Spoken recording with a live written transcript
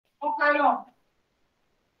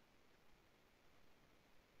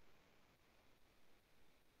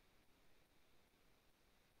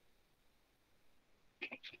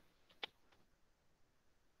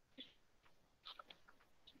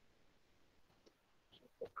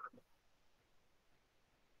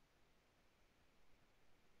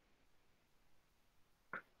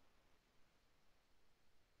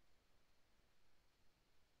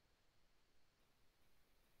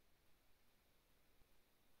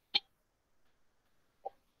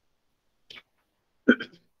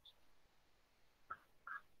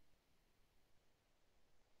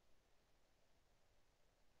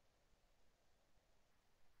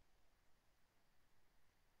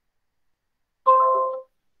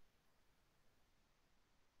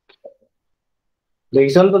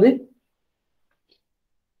দেখিছন Pradip?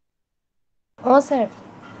 sir.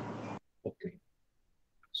 Okay.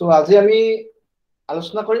 So আজি আমি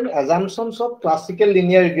আলোচনা কৰিম assumptions of classical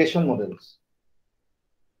linear regression models.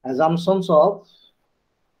 Assumptions of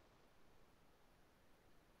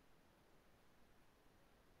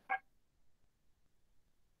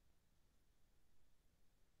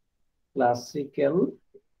classical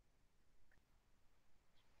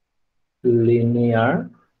linear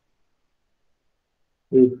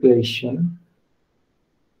regression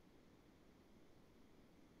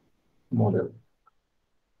model.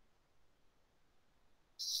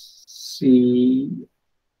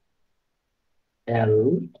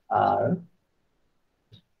 CLR.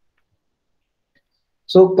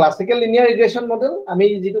 So classical linear regression model আমি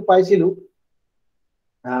যেটো পাইছিলো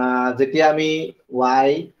যেতিয়া আমি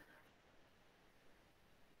y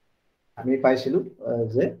আমি পাইছিলো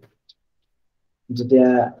যে যেতিয়া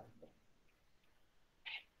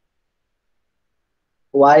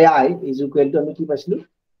yi is equal to আমি কি পাইছিলো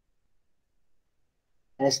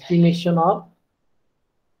estimation of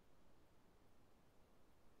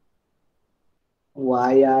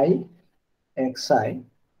yi xi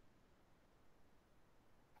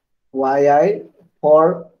yi for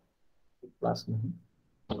plus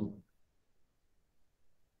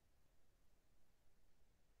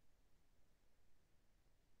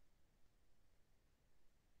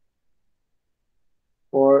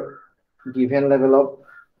for given level of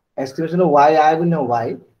estimation of yi we know y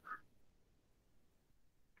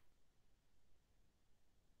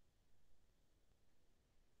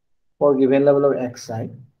for given level of xi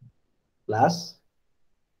plus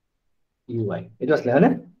ui. It was clear,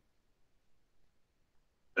 right?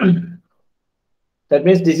 That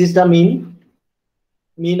means this is the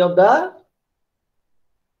mean of the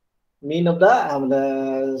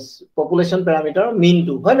population parameter mean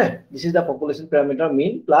 2, right? This is the population parameter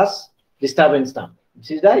mean plus disturbance term.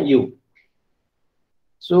 This is the u.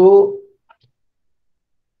 So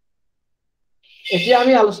এতিয়া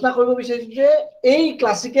আমি আলোচনা কৰিব বিচাৰিছো যে এই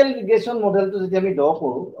classical ৰিগ্ৰেশন মডেলটো যদি আমি draw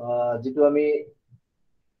কৰো যেটো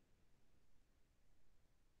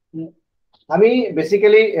আমি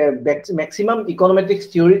বেসিক্যালি ম্যাক্সিমাম ইকোনমেট্ৰিক্স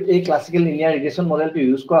থিওৰিত এই ক্লাসিক্যাল লিনিয়াৰ ৰিগ্ৰেশন মডেলটো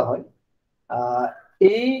ইউজ কৰা হয়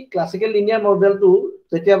এই ক্লাসিক্যাল লিনিয়াৰ মডেলটো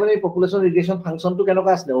যেতিয়া আমি পপুলেশন ৰিগ্ৰেশন ফাংশনটো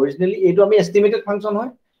কেনেকুৱা আছিল অৰিজিনালি এইটো আমি এস্টিমেটেড ফাংশন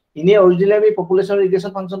হয় ইনে অৰিজিনালি আমি পপুলেশন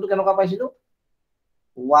ৰিগ্ৰেশন ফাংশনটো কেনেকুৱা পাইছিলো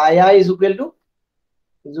yi is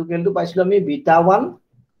equal to পাইছিলো আমি beta 1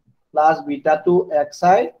 plus beta 2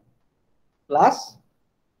 xi plus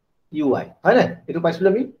ui হয় না এটো পাইছিলো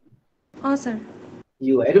আমি sir.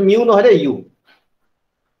 ui এটো mu নহয় দে u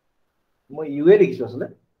মই u এ লিখিছো আসলে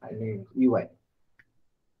ui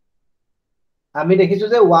আমি দেখিছো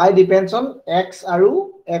যে y depends on x আৰু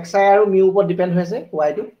xi আৰু mu উপর ডিপেন্ড হৈছে y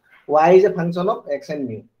টো y is a function of x and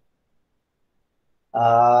mu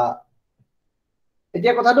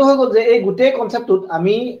এতিয়া কথাটো হৈ গল যে এই গুটেই কনসেপ্টত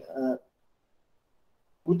আমি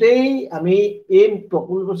এই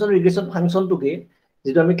পপুলেশন রিগ্রেশন ফাংশনটোকে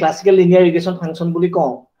যেটো আমি ক্লাসিক্যাল লিনিয়ার রিগ্রেশন ফাংশন বুলি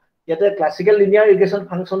কওঁ ইয়াতে ক্লাসিক্যাল লিনিয়ার রিগ্রেশন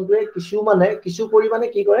ফাংশনটোৱে কিছু পৰিমাণে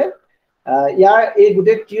কি কৰে ইয়াৰ এই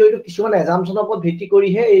গুটেই থিওৰিটো কিছুমান এজাম্পশনৰ ওপৰত ভিত্তি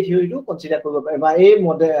কৰিহে এই থিওৰিটো কনসিডাৰ কৰিব পাৰে বা এই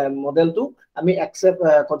মডেলটো আমি একসেপ্ট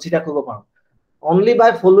কনসিডাৰ কৰিব পাৰো only by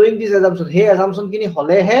following this assumption হে assumption কিনি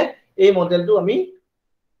হলেহে এই মডেলটো আমি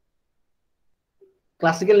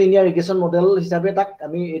classical linear regression model হিসাবে তাক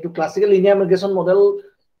আমি এটো classical linear regression model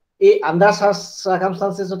under such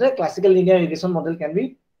circumstances classical linear regression model can be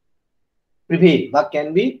prevail but can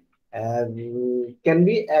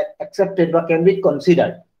be accepted but can be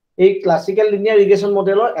considered a classical linear regression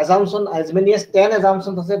model assumption as many as 10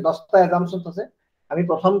 assumptions আছে 10টা assumptions আছে আমি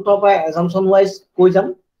প্ৰথমটো পাই assumption wise কৈ যাম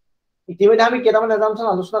ইতিমধ্যে আমি কেইটামান assumption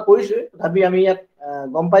আলোচনা কৰিছো তথাপি আমি ইয়াত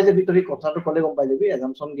গম পাই যে ভিতৰি কথাটো কলে গম পাই যাবি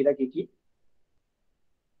assumption গিলা কি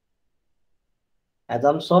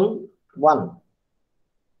assumption 1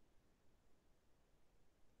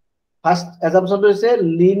 First assumption to is a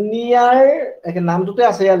linear, naam to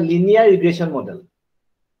ase linear regression model.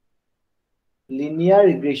 Linear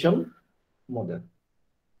regression model.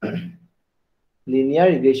 Linear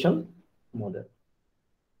regression model.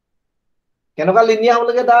 Kenoka linear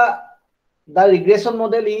hologe the regression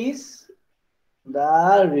model is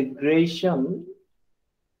the regression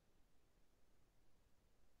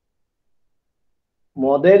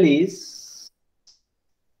model is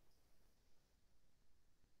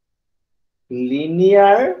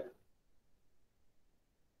linear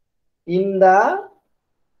in the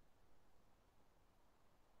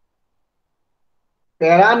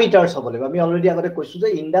parameters of I already got a question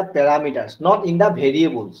in the parameters, not in the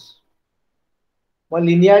variables. Well,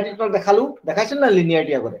 linearity not the halu, the question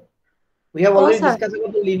linearity. We have already discussed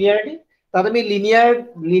about the linearity. That means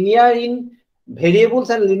linear in variables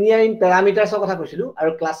and linear in parameters of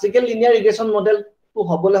our classical linear regression model to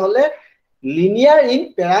hobble hole linear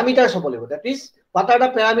in parameters of that is what are the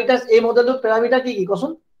parameters a model of parameter ki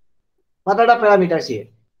kosun? What are the parameters here?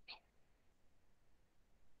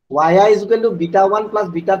 yi is equal to beta 1 plus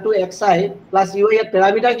beta 2 xi plus ui at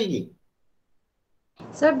parameter ki?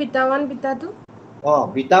 Sir, beta 1, beta 2. Oh,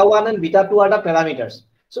 beta 1 and beta 2 are the parameters.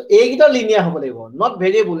 So a is linear hobo, not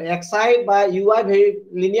variable. Xi by ui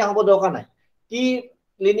linear hobo doka nai. Ki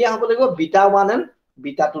linear hobo beta 1 and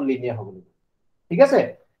beta 2 linear hobo. ठीक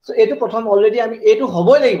আছে? So etu prothom already ami etu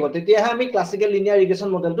hoboi lagibo tetia ami classical linear regression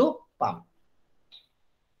model tu pam.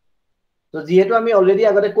 So jehetu ami already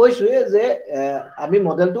agate koisu je ami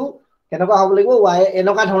model tu kenoka hobo lagibo y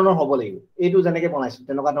enoka dhoroner hobo lagibo. Etu janeke banaisu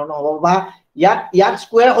tenoka dhoroner hobo ba yat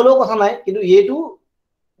square holo kotha nai kintu etu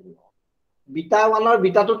beta 1 or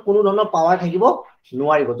beta 2 কোনো ধৰণৰ power থাকিব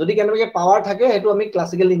নোৱাৰিব যদি কেনেকৈ power থাকে হেতু আমি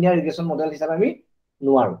classical linear ৰিগ্ৰেশন model হিচাপে আমি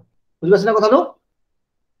নোৱাৰো বুজি পাছনা কথাটো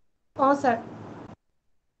sir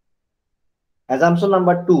assumption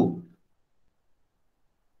number 2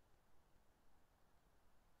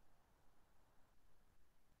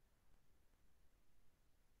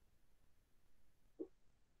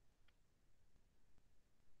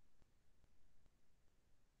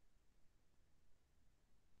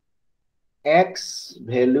 x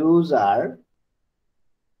values are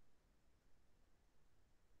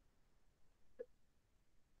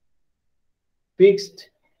fixed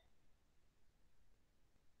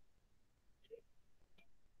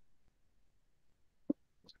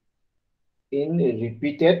in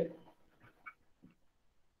repeated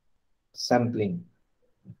sampling.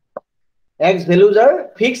 X values are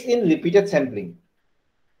fixed in repeated sampling.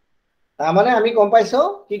 তামানে আমি কম পাইছো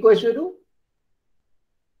কি কৈছো এটো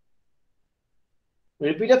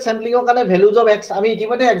repeated sampling or কাৰণে values of x আমি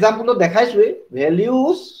ইতিমধ্যে example তো দেখাইছো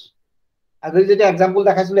values আগৰি যেটা example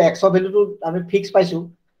দেখাইছিল x of value তো আমি ফিক্স পাইছো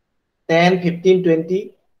 10 15 20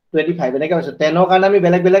 25 এনেকা পাইছো 10 ৰ কাৰণে আমি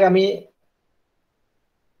বেলেগ বেলেগ আমি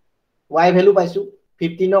y value পাইছো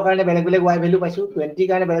 15 ৰ কাৰণে বেলেগ বেলেগ y value পাইছো 20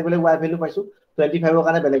 কাৰণে বেলেগ বেলেগ y value পাইছো 25 ৰ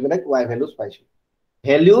কাৰণে বেলেগ বেলেগ y values পাইছো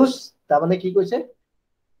values তামানে কি কৈছে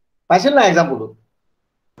পাইছিল না example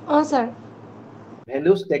sir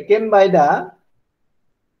values taken by the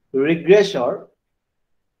regressor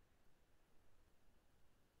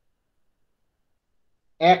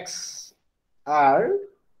x are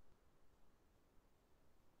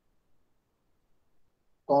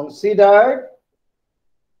considered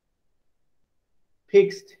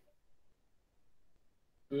fixed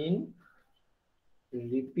in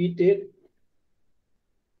repeated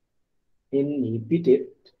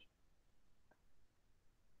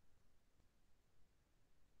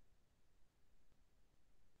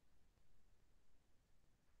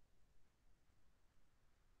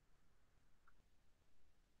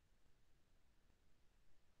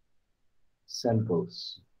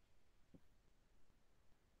samples.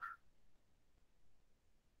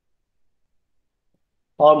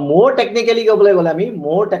 Or more technically kobole gole ami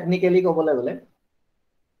more technically kobole gole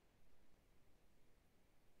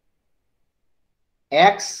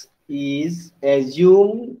x is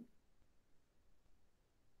assumed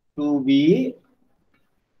to be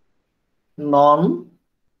non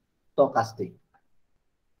stochastic.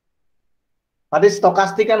 What is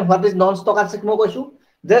stochastic and what is non stochastic mo koisu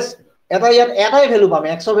just এটাই value পাম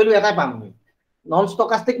x ৰ value এটাই পাম আমি non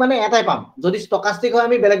stochastic মানে এটাই পাম যদি স্টকাস্টিক হয়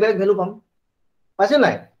আমি বেলেগ বেলেগ ভ্যালু পাম পাইছে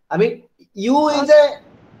নাই আমি u is a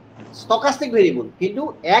stochastic variable কিন্তু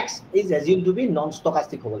x is assumed to be non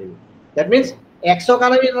stochastic হ'ব লাগিব that means x ৰ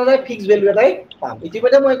কাৰণে আমি এটা ফিক্স ভ্যালু এটাই পাম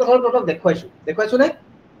ইতিমধ্যে মই কথাটো টটক দেখুৱাইছো নে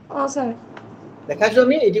স্যাৰ দেখাইছো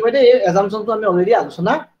আমি ইতিমধ্যে এই assumption টো আমি অলৰেডি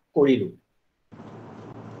আলোচনা কৰিলো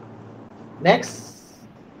next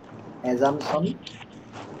assumption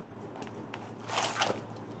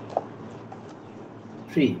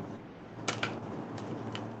 3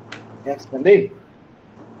 Excellent. দেই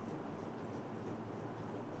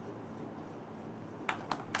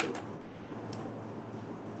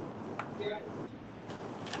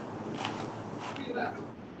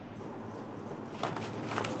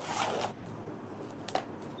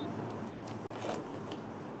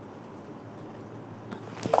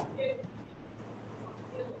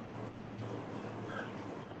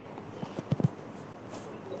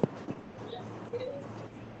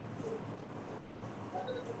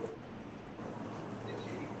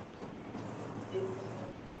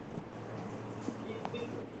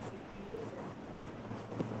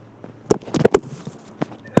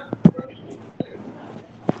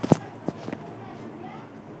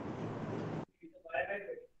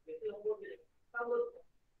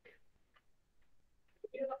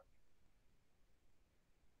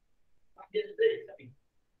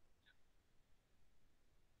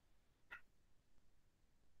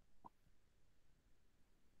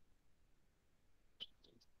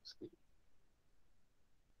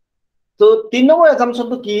তো 3 নম্বৰ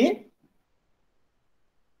assumptionটো কি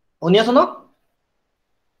শুনি আছো ন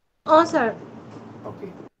sir.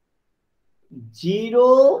 Okay. Zero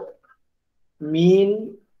mean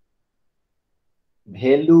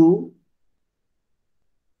value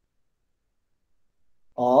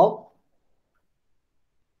of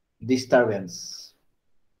disturbance.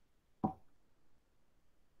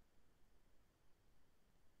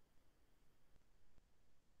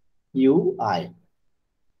 UI.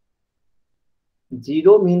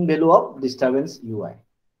 Zero mean value of disturbance UI.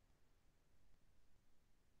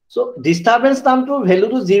 So disturbance নামটো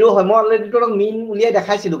ভ্যালুটো 0 হয় মই অলৰেডি তোমাক মিন উলিয়াই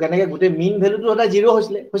দেখাইছিলো কেনেকৈ গুটে মিন ভ্যালুটো হতা 0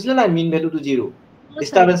 হৈছিলে নাই মিন ভ্যালুটো 0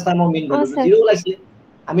 disturbance নামৰ মিন ভ্যালুটো 0 ওলাইছিলে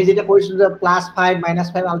আমি যেটা কৈছিলো যে +5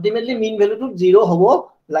 -5 আলটিমেটলি মিন ভ্যালুটো 0 হ'ব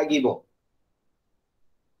লাগিব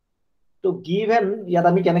তো given ইয়াত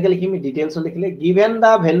আমি কেনেকৈ লিখিম ডিটেইলছ লিখিলে given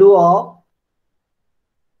the value of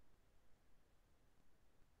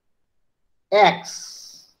x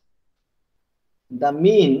the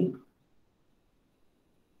mean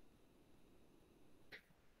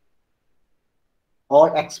or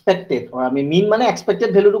expected or I mean মানে expected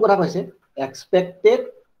value to কথা কৈছে expected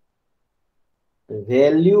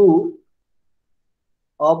value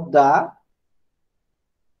of the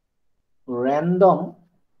random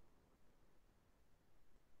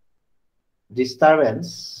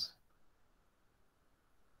disturbance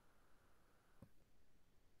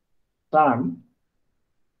term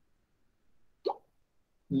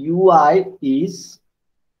UI is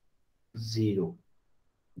 0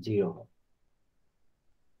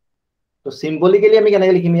 তো symbolically আমি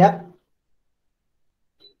কেনেকৈ লিখিম ইয়াত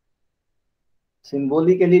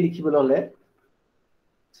symbolically লিখিবলৈ হলে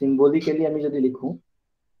symbolically আমি যদি লিখো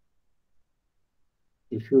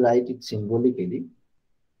if you write it symbolically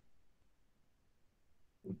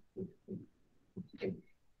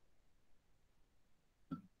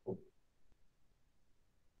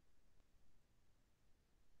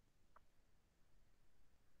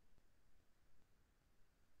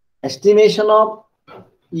estimation of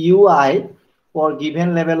UI for given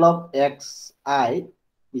level of xi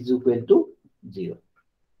is equal to 0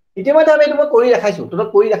 ইতিমধ্যে আমি এইটো কৰি দেখাইছো তোক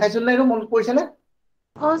কৰি দেখাইছো না এইটো মনত পৰিছে না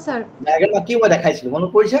sir. ডায়াগ্ৰাম কি মই দেখাইছিলো মনত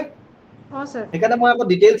পৰিছে sir. সেইকাৰণে মই আকৌ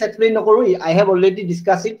ডিটেইলছ এক্সপ্লেইন নকৰো I have already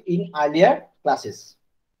discussed it in earlier classes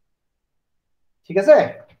ঠিক আছে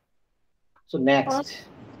so next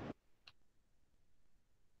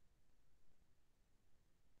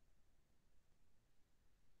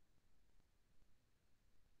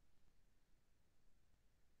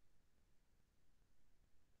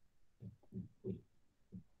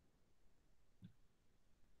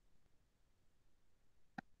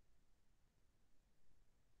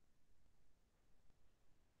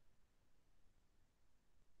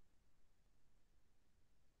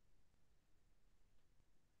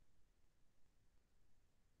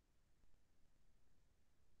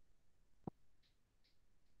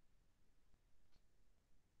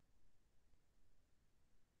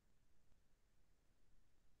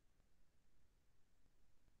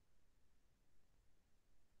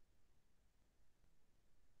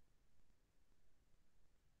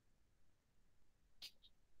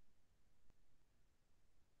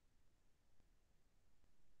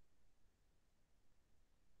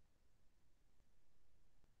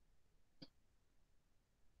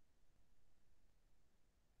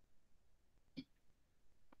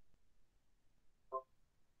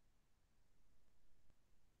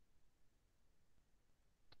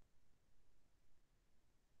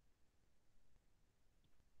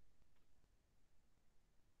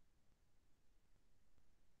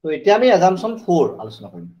তো এতিয়া আমি assumption 4 আলোচনা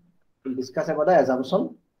কৰিম we'll discuss about the assumption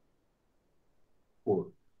 4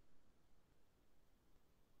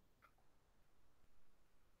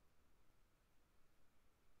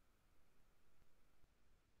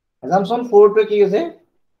 assumption 4 টো কি হৈছে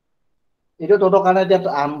এইটো ততৰ কাৰণে এতিয়া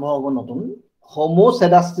আৰম্ভ হ'ব নতুন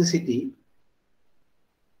homoscedasticity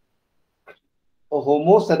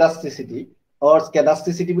or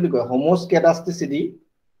scedasticity বুলি কয় homoscedasticity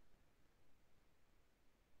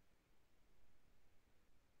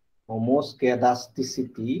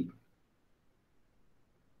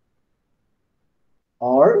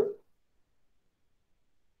or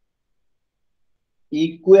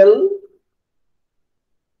equal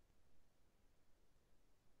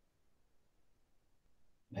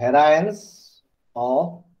variance of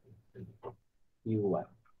UI.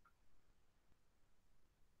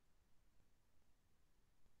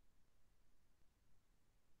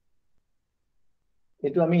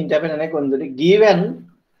 এইটো আমি ইন্টারপ্রেট এনে কৰিম যদি given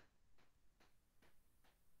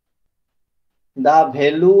the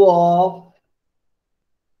value of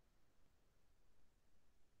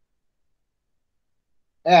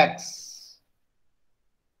x,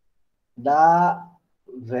 the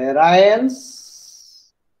variance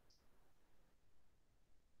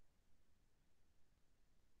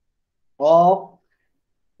of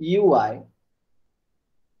UI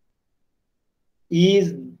is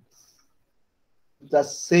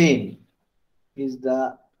the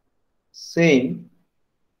same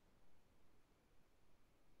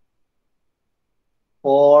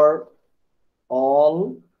for all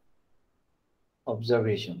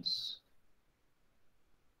observations.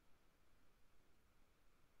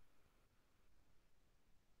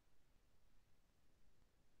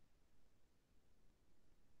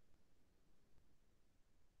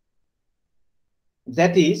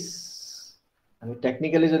 That is, আমি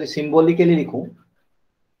technically যদি symbolically লিখো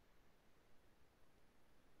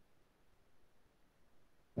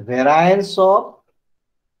variance of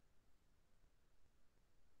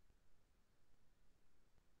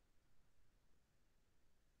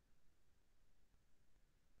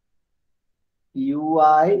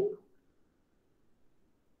UI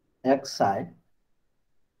xi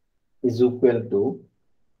is equal to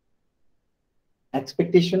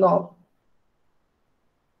expectation of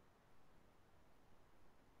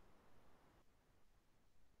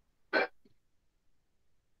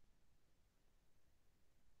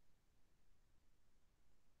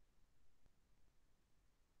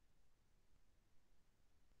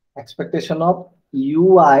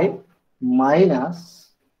UI minus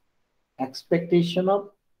expectation of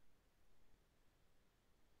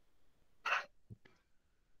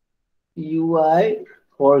UI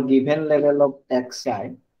for given level of xi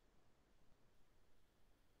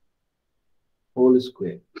whole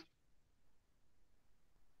square.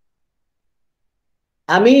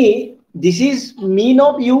 আমি this is mean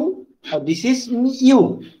of u or this is u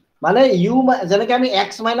মানে u যেনেকৈ আমি x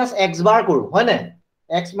minus x bar কৰো হয় না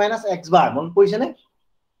x minus x bar মন পৰিছে নে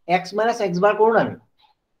x minus x bar কৰো না আমি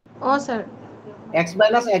sir. x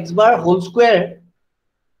minus x bar whole square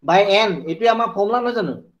by n এটো আমাৰ ফৰ্মুলা নহয়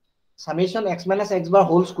জানো summation x minus x bar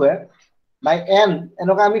whole square by n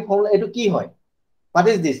এনেকা আমি ফৰ্মুলা এটো কি হয় what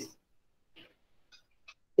is this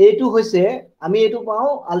এটো হৈছে আমি এটো পাও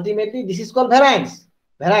ultimately this is called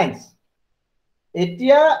variance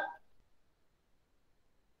এতিয়া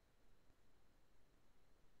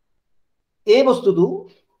এই বস্তুটো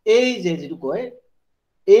এই যে যেটো কয়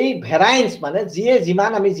এই ভ্যারিয়েন্স মানে যিয়ে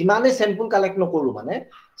যিমান আমি যিমানে স্যাম্পল কালেক্ট নকৰো মানে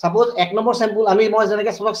সাপোজ এক নম্বৰ স্যাম্পল আমি মই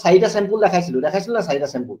যেনেকৈ সবক 4টা স্যাম্পল দেখাইছিলো না 4টা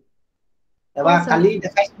স্যাম্পল এবাৰ কালি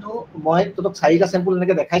দেখাইছিলো মই তোক 4টা স্যাম্পল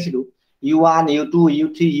এনেকৈ দেখাইছিলো u1 u2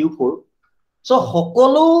 u3 u4 so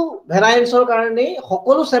সকলো ভ্যাৰিয়েন্সৰ কাৰণে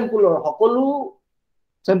সকলো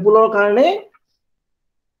স্যাম্পলৰ কাৰণে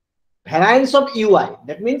variance of UI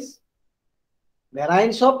that means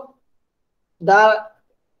variance of the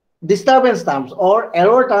disturbance terms or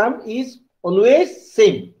error term is always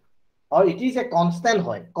same or it is a constant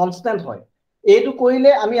হয় এইটো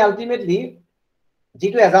কৰিলে আমি ultimately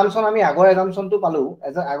যেটো assumption আমি আগৰ assumption টো পালো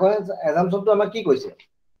আগৰ assumption টো আমাক কি কৈছে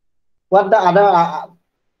what the other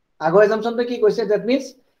আগৰ assumption টো কি কৈছে that means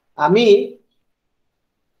আমি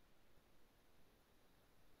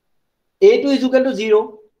a2 is equal to 0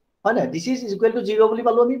 হয় না this is equal to 0 বুলি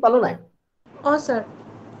পালো নাই sir.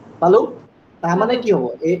 পালো তাৰ মানে কি হ'ব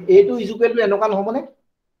a2 is equal to এনেকা নহব নে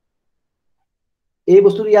এই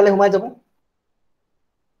বস্তুটো ইয়ালে সোমাই যাব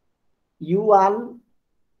u1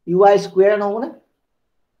 ui square নহব নে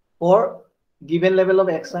for given level of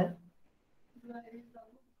xi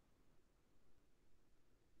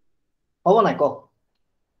হ'ব নাই ক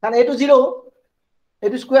কাৰণ a2 0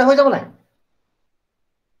 a2 square হৈ যাব নাই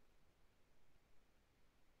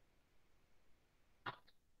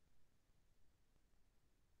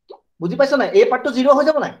বুজি পাইছ না এই পাৰ্টটো 0 হৈ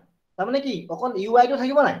যাব নাই তাৰ মানে কি অকল ui টো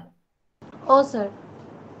থাকিব নাই sir.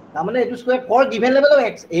 তাৰ মানে এইটো square for given level of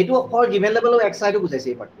x এইটো for given level of x আইটো বুজাইছে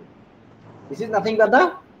এই পাৰ্টটো this is nothing but da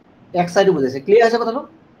x আইটো বুজাইছে ক্লিয়াৰ আছে কথাটো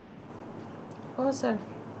অ স্যাৰ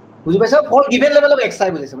বুজি পাইছা for given level of x আই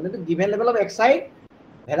বুজাইছে মানে given level of x I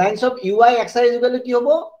ভেৰিয়েন্স of ui x i equal to কি হ'ব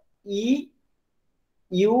e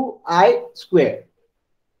ui স্কয়াৰ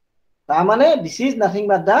তাৰ মানে this is nothing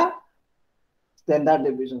but da standard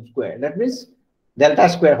deviation square that means delta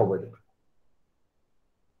square হ'ব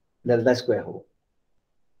delta square হ'ব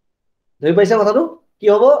ধৰি পাইছা কথাটো কি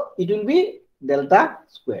হ'ব it will be delta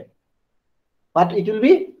square but it will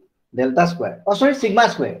be delta square oh sorry sigma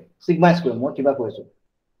square মই কিবা কৈছো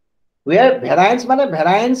where variance মানে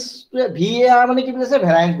variance var মানে কি বুজাইছে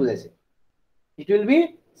variance বুজাইছে it will be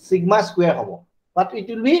sigma square হ'ব but it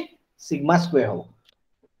will be sigma square হ'ব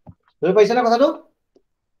ধৰি পাইছা না কথাটো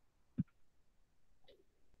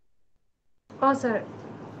অ স্যাৰ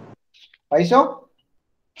পাইছো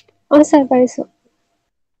অ স্যাৰ পাইছো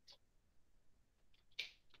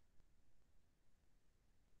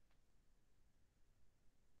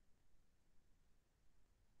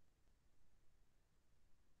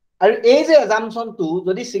আৰু এই যে assumptionটো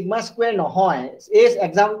যদি sigma square নহয় এই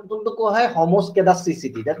exampleটো কোৱা হয়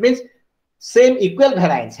homoscedasticity that means same equal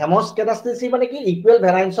variance homoscedasticity মানে কি equal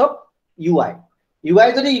variance of ui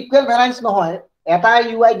যদি equal variance নহয় এটা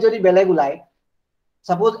ui যদি বেলেগ ওলাই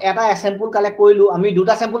suppose এটা sample কালেক্ট কৰিলো আমি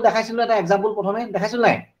দুটা sample দেখাইছিলো এটা example প্ৰথমে দেখাইছিলো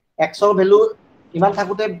নাই x ৰ ভ্যালু ইমান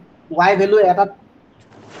থাকোতে y ভ্যালু এটা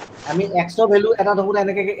আমি x ৰ ভ্যালু এটা থাকোতে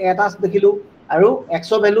এনেকে এটা দেখিলো আৰু x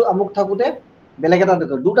ৰ ভ্যালু আমুক থাকোতে বেলেগ এটা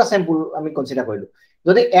দেখিলো দুটা স্যাম্পল আমি কনসিডাৰ কৰিলো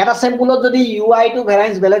যদি এটা স্যাম্পলত যদি ui টো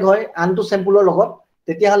ভ্যাৰিয়েন্স বেলেগ হয় আনটো স্যাম্পলৰ লগত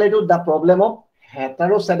তেতিয়া হলে এটো দা প্ৰবলেম অফ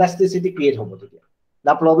হেটাৰোসেডাস্টিসিটি ক্ৰিয়েট হ'ব তেতিয়া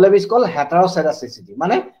দা প্ৰবলেম ইজ কল্ড হেটাৰোসেডাস্টিসিটি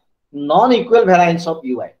মানে non equal ভ্যাৰিয়েন্স of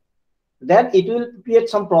ui then it will create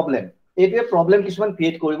some problem এইটোৱে প্ৰবলেম কিছুমান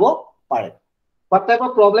ক্ৰিয়েট কৰিব পাৰে what type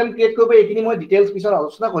of problem create কৰিব এইখিনি মই ডিটেইলছ পিছত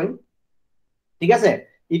আলোচনা কৰিম ঠিক আছে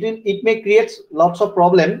it may create lots of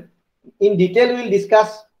problem in detail we will discuss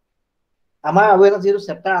আমাৰ আৰু এটা যেটো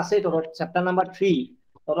চেপ্টাৰ আছে তো চেপ্টাৰ নাম্বাৰ 3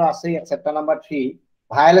 তো আছে chapter number 3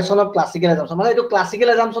 violation of classical assumption মানে এইটো ক্লাসিক্যাল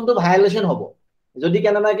অ্যাজাম্পশনটো ভায়োলেশন হ'ব যদি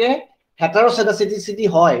কেনেবাকে হেটাৰোসেডাস্টিসিটি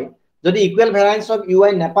হয় যদি ইকুৱেল ভ্যাৰিয়েন্স অফ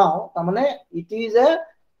ui নাপাও তাৰ মানে it is a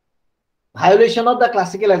violation of the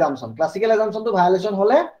classical assumption তো ভায়োলেশন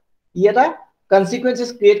হলে ই এটা কনসিকুৱেন্সেস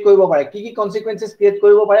ক্ৰিয়েট কৰিব পাৰে কি কি কনসিকুৱেন্সেস ক্ৰিয়েট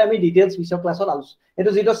কৰিব পাৰে আমি ডিটেইলছ পিছৰ ক্লাছত আলোচনা এটো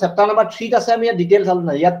যেটো চেপ্টাৰ নাম্বাৰ 3 আছে আমি ডিটেইলছ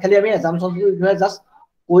আলোচনা ইয়াত খালি আমি অ্যাজাম্পশনটো বিষয়ে জাস্ট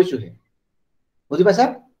কৈছো হে বুজি পাইছা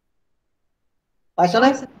পাইছা না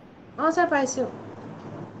অ স্যার পাইছো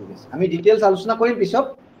ঠিক আছে আমি ডিটেইলছ আলোচনা কৰিম পিছত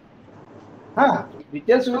হা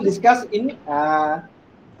details will discuss in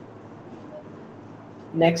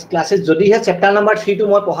next ক্লাসে যদিহে চেপ্টাৰ নাম্বাৰ 3 টো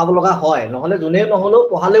মই পঢ়াব লগা হয় নহলে যোনে নহলেও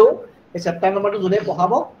পঢ়ালেও এই চেপ্টাৰ নাম্বাৰটো যোনে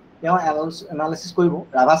পঢ়াব তেওঁ এনালাইসিস কৰিব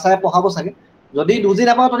ৰাভা সাহেব পঢ়াব চাগে যদি বুজি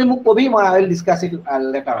নাপাও তুমি মোক কবি মই আই will discuss it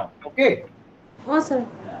letter on okay O sir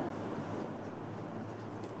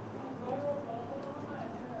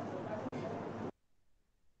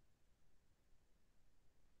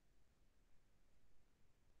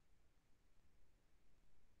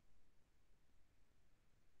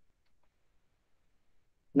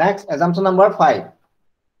next assumption number 5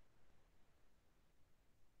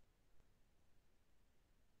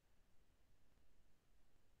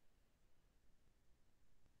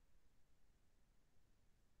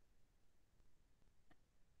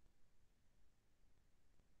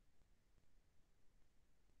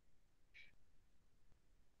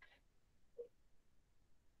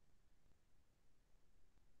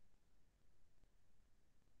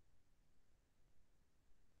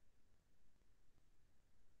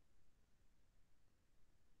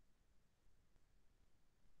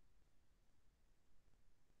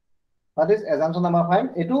 What is assumption number 5?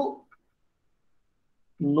 Etu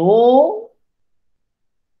no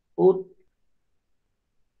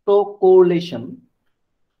autocorrelation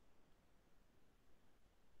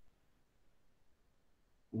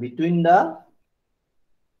between the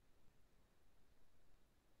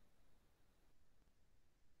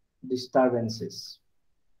disturbances.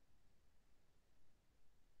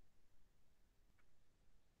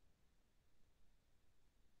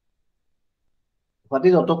 What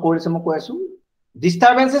is autocorrelation মই কৈ আছো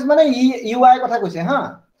disturbances মানে ui কথা কৈছে হা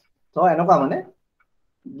তো এনেকুৱা মানে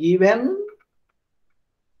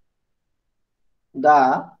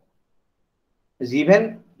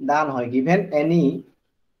given any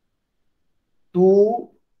two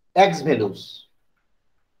x values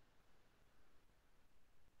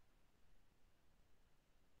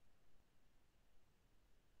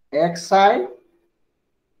xi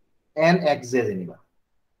and xj যেনিবা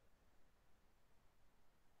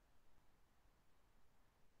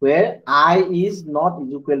where I is not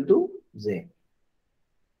equal to j.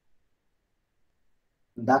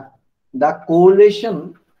 The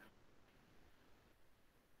correlation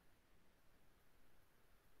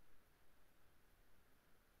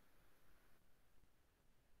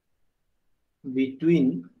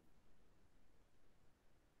between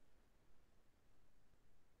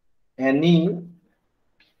any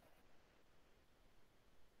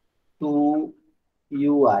two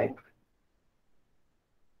UI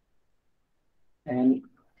and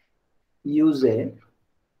uj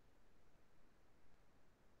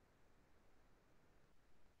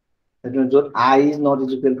that means that I is not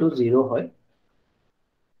equal to 0 hoy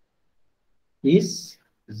is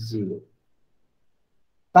 0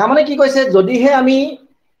 তা মানে কি কৈছে যদিহে আমি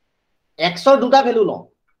x ৰ দুটা value লওঁ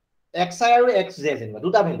xi আৰু xj যেনিবা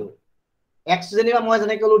দুটা ভ্যালু x যেনিবা মই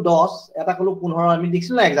যেনে কলো 10 এটা কলো 15 আমি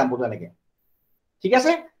দেখিছিলো না एग्जांपल এনেকে ঠিক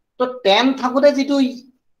আছে তো 10 থাকোতে যেটো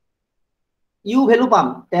u ভ্যালু পাম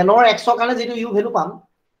 10 ৰ x ৰ কাৰণে যেটো u ভ্যালু পাম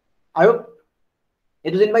আৰু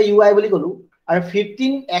এটো যেনিবা ui বুলি কলো আৰু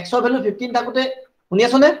 15 x ৰ ভ্যালু 15 থাকোতে শুনি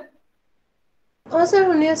আছনে স্যার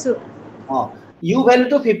শুনি আছো u ভ্যালু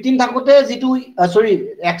তো 15 থাকোতে যেটো সরি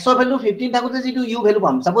x ৰ ভ্যালু 15 থাকোতে যেটো u ভ্যালু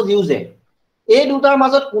পাম সাপোজ uj এই দুটাৰ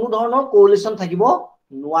মাজত কোনো ধৰণৰ কোৰিলেশন থাকিব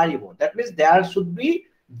নোৱাৰিব that means there should be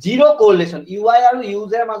zero correlation ui আৰু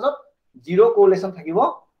uj ৰ মাজত zero correlation থাকিব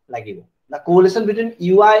লাগিব the correlation between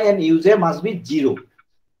ui and uj must be zero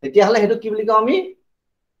তেতিয়া হলে হেতু কি বুলি কওঁ আমি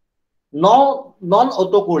non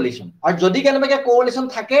auto correlation আৰু যদি কেনেবাকে correlation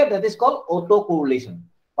থাকে that is called auto correlation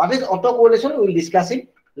what is auto correlation we will discuss in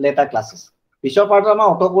later classes পিছৰ পাৰ্টত আমাৰ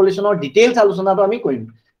auto correlation ৰ ডিটেইলছ আলোচনাটো আমি কৰিম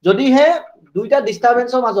যদি হে দুইটা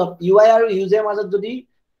ডিস্টাৰবেন্সৰ মাজত ui আৰু uj ৰ মাজত যদি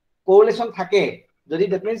correlation থাকে যদি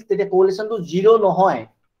that means তেতিয়া correlation টো 0 নহয়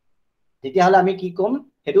তেতিয়া হলে আমি কি কম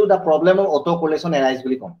হেতু দা problem of auto correlation arise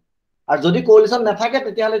বুলি কম আৰু যদি correlation নাথাকে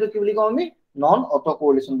তেতিয়া হলে এটো কি বুলি কম আমি non auto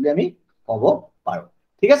correlation বুলি আমি ক'ব পাৰো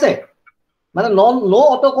ঠিক আছে মানে no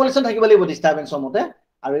auto correlation থাকিব লাগিব ডিস্টাৰবেন্সৰ মতে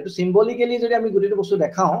আৰু এটো সিম্বলিক্যালি যদি আমি গুটিটো বস্তু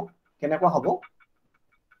দেখাও কেনেকুৱা হ'ব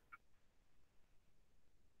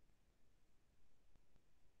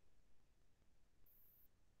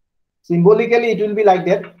symbolically it will be like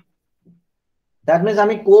that that means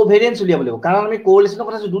আমি covariance উলিয়াব লাগিব কাৰণ আমি correlation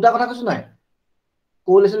কথা দুটা কথা কৈছো নাই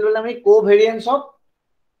correlation বলে আমি covariance of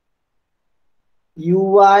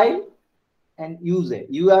ui and uj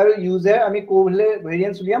ui আৰু uj আমি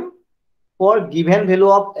covariance উলিয়াম for given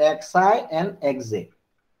value of xi and xj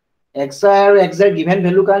xi আৰু xj given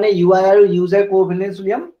value কাৰণে ui আৰু uj covariance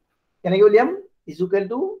উলিয়াম কেনেকৈ উলিয়াম is equal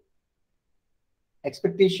to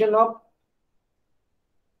expectation of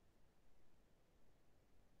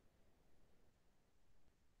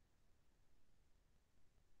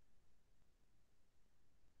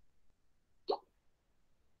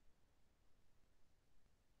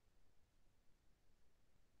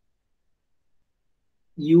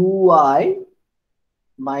ui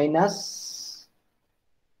minus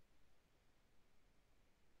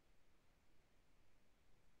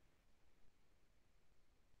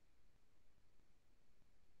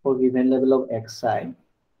for given level of xi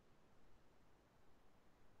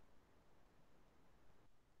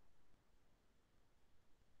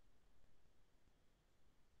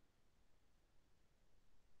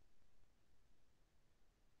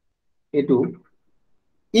এটো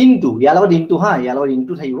into ইয়াৰ লগত into হা ইয়াৰ লগত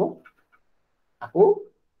into থাকিব আকৌ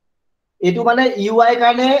এটো মানে ui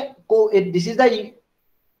কাৰণে this is the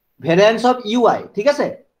variance of ui ঠিক আছে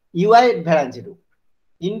ui variance এটো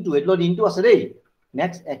into এটো into আছে দেই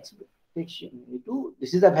next expectation এটো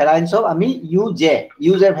this is the variance of আমি uj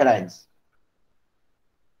variance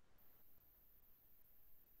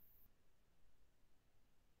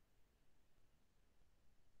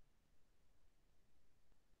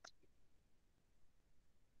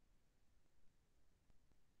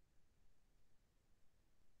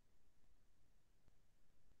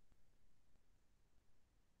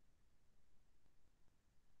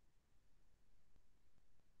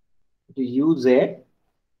to uj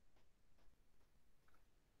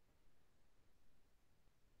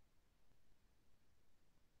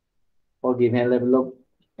for given level of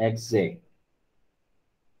xj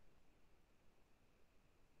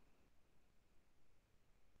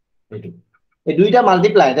এই দুইটা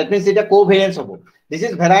মাল্টিপ্লাই that means এটা covariance হ'ব this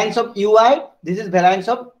is variance of ui this is variance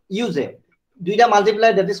of uj দুইটা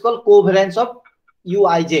multiply that is called covariance of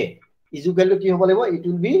uij is equal to কি হ'ব লাগিব it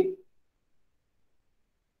will be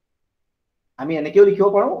আমি এনেকেও লিখিব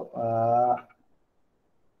পাৰো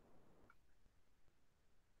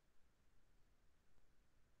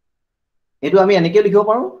এটো আমি এনেকেও লিখিব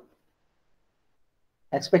পাৰো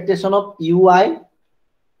expectation of ui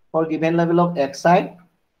for given level of xi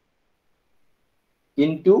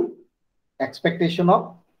into expectation of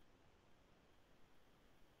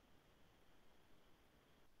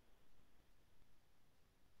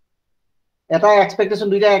এটা expectation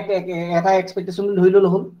দুইটা এটা expectation ধৰি ললো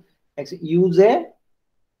হল uj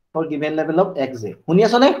for given level of xj শুনি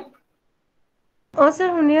আছনে স্যার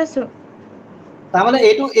শুনি আছো তাৰ মানে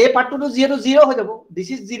এইটো এই পাৰ্টটো যেহেতু 0 হৈ যাব দিস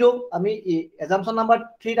ইজ 0 আমি assumption number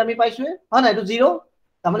 3 আমি পাইছো হয় না এটো 0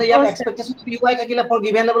 তাৰ মানে ইয়াত expectation of ui থাকিলে for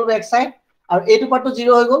given level of xi আৰু এইটো পাৰ্টটো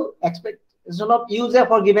 0 হৈ গল expectation of uj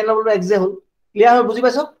for given level of xj hall clear হৈ বুজি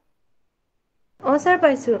পাইছো স্যার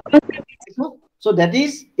পাইছো so that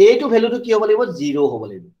is a to value to কি হ'ব লাগিব 0 হ'ব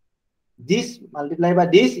লাগিব this multiplied by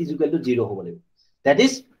this is equal to 0 হ'ব লাগিব that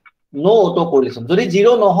is no auto correlation যদি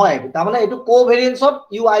 0 নহয় তাৰ মানে এটো covariance of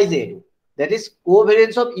uij that is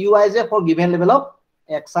covariance of uij for given level of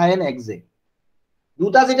xi and xj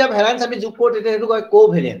দুটা যেতিয়া ভ্যাৰিয়েন্স আমি যোগ কৰো তেতিয়া এটো কয়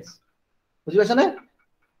covariance বুজি পাইছনে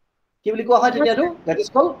কি বুলি কোৱা হয় তেতিয়াটো that is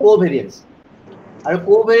called covariance আৰু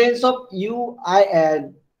covariance of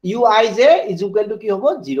uij is equal to কি হ'ব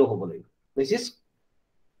 0 হ'ব লাগিব this is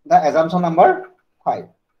the assumption number 5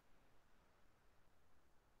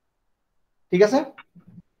 ঠিক আছে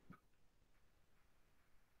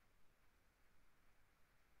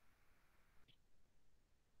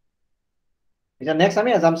এটা নেক্সট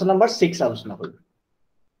আমি assumption number 6 আলোচনা কৰিম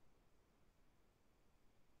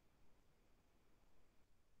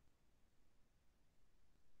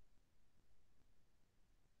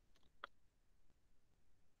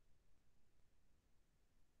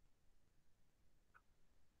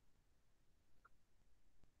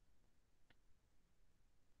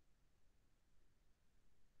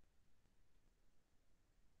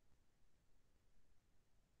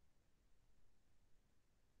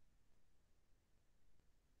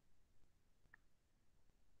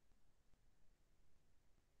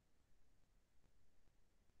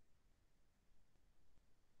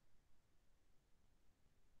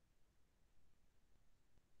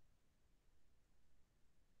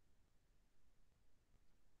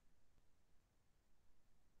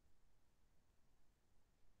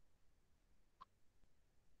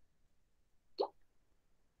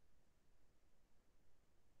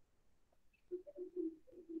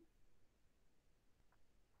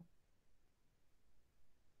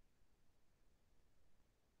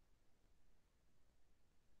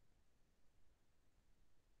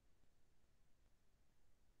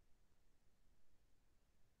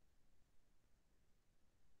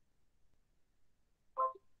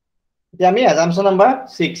এতিয়া আমি assumption number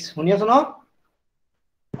 6 শুনি আছো ন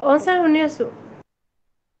স্যার শুনি আছো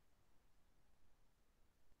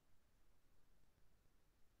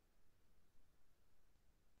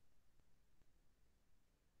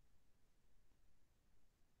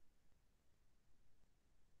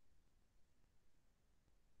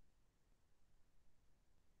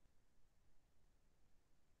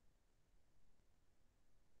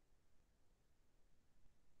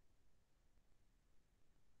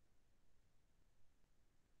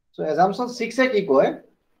so assumption 6 এ কি কয়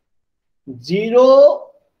 0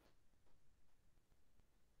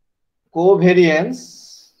 covariance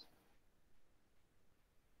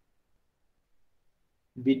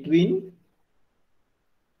between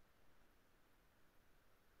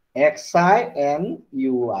xi and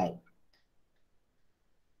ui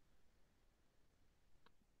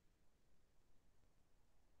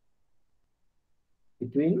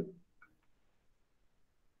between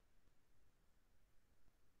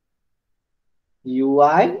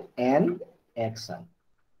ui and xi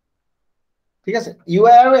ঠিক আছে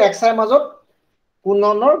ui আৰু xi ৰ মাজত কোনো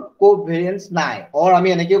ধৰণৰ কোভেৰিয়েন্স নাই or আমি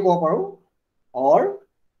এনেকৈ ক'ব পাৰো or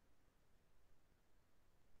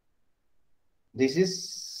this is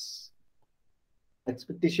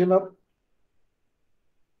expectation of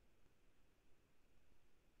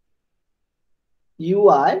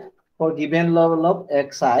ui for given level of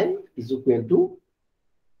xi is equal to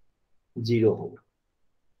 0 হ'ব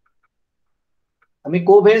আমি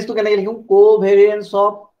কোভেৰিয়েন্স টো কেনেকৈ লিখো কোভেৰিয়েন্স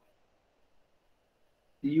of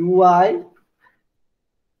ui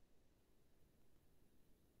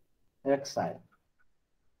xi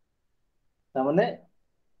তাৰ মানে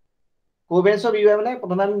covariance of ui মানে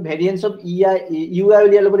প্ৰথমে আমি variance of ui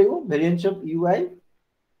উলিয়াই ল'ব লাগিব variance of ui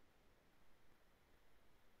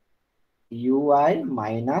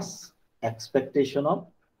minus expectation of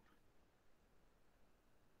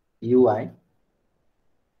ui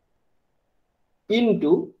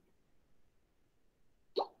into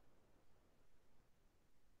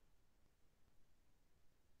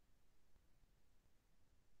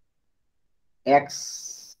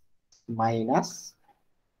x minus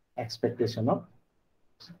expectation of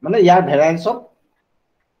মানে ইয়াৰ variance of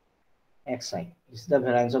xi This is the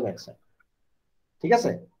variance of xi. ঠিক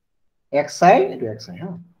আছে? xi into xi,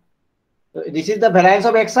 huh? So this is the variance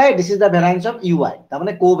of xi, this is the variance of ui. তার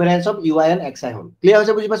মানে covariance of ui and xi hall. Clear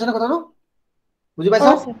হৈছে বুঝি পাইছ না কথাটো? বুঝি পাইছ?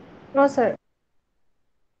 Oh sir.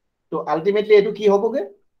 So ultimately এটো কি হবগে?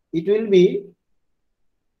 It will be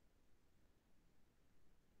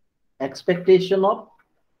expectation of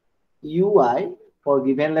ui for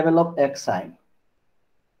given level of xi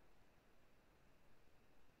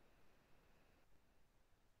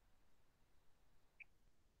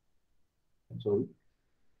sorry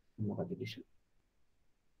modification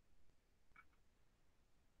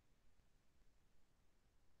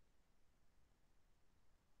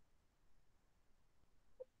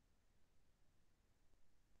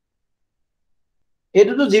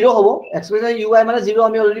এটো তো 0 হবো এক্সপ্রেশন ui মানে 0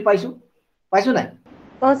 আমি অলরেডি পাইছো নাই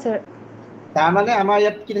Oh sir. তার মানে আমাৰ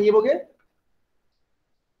ইয়াত কি থাকিবগে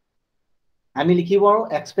আমি লিখিব আৰু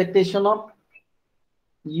এক্সপেক্টেশন অফ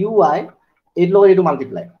ui এর লগত এটো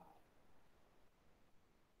মাল্টিপ্লাই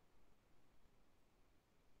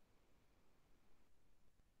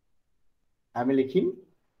আমি লিখিম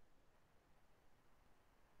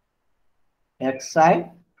xi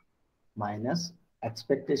minus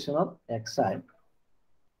expectation of xi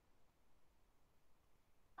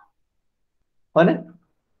হয় না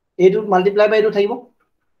এটো মাল্টিপ্লাই বাই এটো থাকিব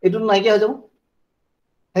এটো নাইকিয়া হৈ যাব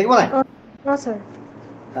থাকিব নাই Oh sir.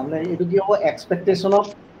 তাহলে এটো কি হ'ব expectation of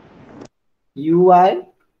ui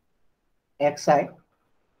xi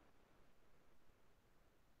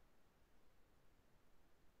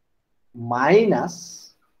minus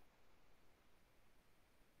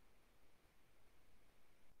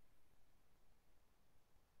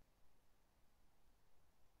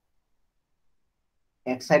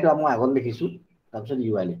xi টো আমি আগত লিখিছো তাৰপিছত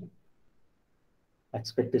ui লিখিম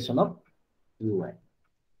expectation of ui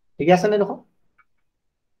ঠিক আছে নে দেখো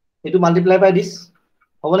এটো মাল্টিপ্লাই বাই দিস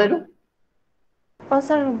হ'ব না এটো Oh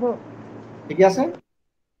sir হবো ঠিক আছে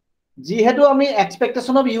যেহেতু আমি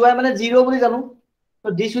expectation of ui মানে 0 বুলি জানো so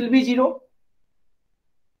this will be 0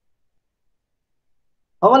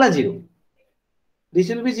 হ'ব না 0 this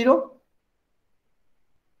will be 0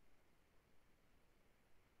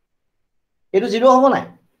 এটো 0 হ'ব নাই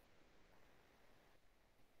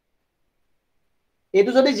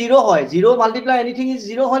এটো যদি 0 হয় 0 মাল্টিপ্লাই এনিথিং ইজ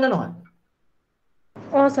 0 হয় না নহয়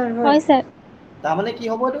Oh sir হয় স্যার তার মানে কি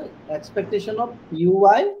হ'ব এটো এক্সপেক্টেশন অফ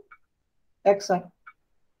ui xi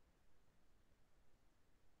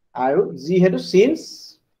আৰু যেহেতু since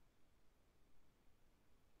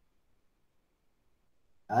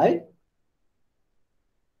i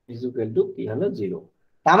is equal to কি হলো 0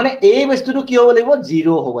 তার মানে এই বস্তুটো কি হ'ব লাগিব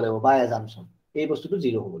 0 হ'ব লাগিব বাই অ্যাজাম্পশন এই বস্তুটো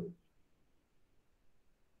 0 হ'ব লাগিব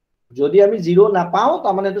যদি আমি 0 না পাও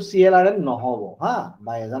তার মানে এটো CLRN নহব হা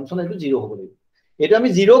বাই অ্যাজাম্পশন এটো 0 হ'ব লাগিব এটো আমি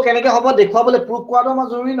 0 কেনেকে হ'ব দেখুৱাবলে প্ৰুফ কৰাটো আমাৰ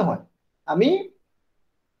জৰুৰী নহয় আমি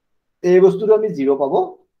এই বস্তুটো আমি 0 পাব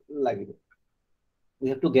লাগিব we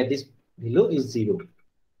have to get this value is 0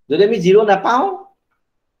 যদি আমি 0 না পাও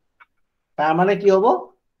তার মানে কি হ'ব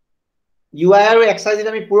ui আৰু xi যদি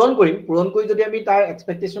আমি পূৰণ কৰি যদি আমি তাৰ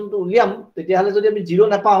এক্সপেক্টেশনটো উলিয়াম তেতিয়া হলে যদি আমি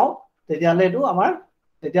 0 না পাও তেতিয়া হলে এটো আমাৰ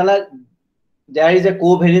তেতিয়া হলে there is a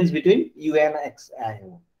covariance between u and xi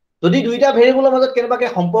যদি দুইটা ভেৰিয়েবলৰ মাজত কেনেবাকে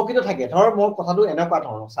সম্পৰ্কিত থাকে ধৰ মোৰ কথাটো এনেকুৱা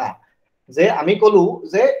ধৰণৰ চা যে আমি কলো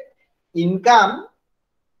যে ইনকাম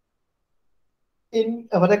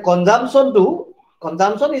মানে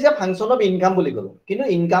consumption is a function of income বুলি কলো কিন্তু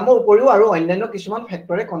ইনকামৰ উপৰিও আৰু অন্যান্য কিছুমান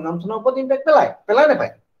ফেক্টৰে কনজাম্পশনৰ ওপৰত ইম্প্যাক্ট পেলাই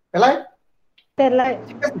নাপায় পেলাই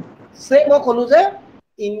সে মই কলো যে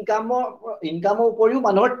ইনকামৰ উপৰিও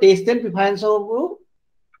মানুহৰ টেষ্ট এণ্ড প্ৰিফাৰেন্সৰ ওপৰত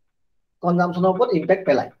কনজাম্পশনৰ ওপৰত ইম্প্যাক্ট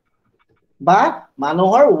পেলায় বা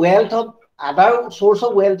মানুহৰ ওয়েলথ অফ আদাৰ সোৰ্স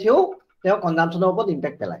অফ ওয়েলথেও তেওঁ কনজাম্পশনৰ ওপৰত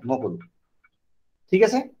ইম্প্যাক্ট পেলায় মই কলো ঠিক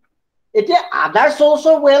আছে এতিয়া আদাৰ সোৰ্স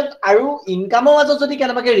অফ ওয়েলথ আৰু ইনকামৰ মাজত যদি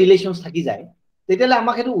কেনেবাকে ৰিলেশনস থাকি যায় তেতিয়ালে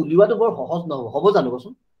আমাক এটো উলিওৱাটো বৰ সহজ নহব হ'ব জানো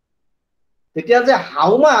কচোন তেতিয়া যে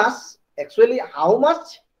হাউ মাচ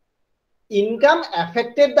income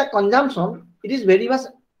affected the consumption it is very much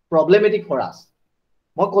problematic for us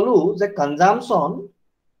মই কলো যে consumption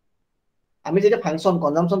আমি যেটা function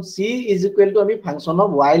consumption c is equal to আমি ফাংশন অফ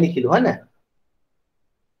y লিখিলো হয় না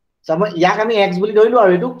সম ইয়াক আমি x বুলি ধৰিলো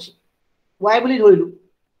আৰু এটো y বুলি ধৰিলো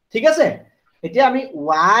ঠিক আছে এতিয়া আমি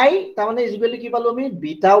y তাৰ মানে is equal to কি পালো আমি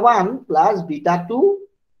beta 1 plus beta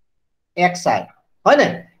 2 xi হয় না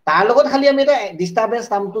তাৰ লগত খালি আমি এটা ডিস্টাৰবেন্স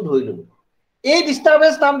নামটো ধৰিলো এই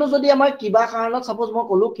ডিস্টাৰবেন্স নামটো যদি আমাৰ কিবা কাৰণত সাপোজ মই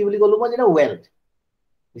কলো কি বুলি কলো মই যেনে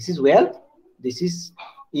wealth this is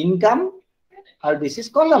income আৰু this is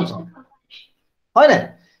consumption হয় না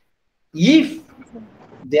if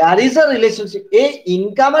there is a relationship. A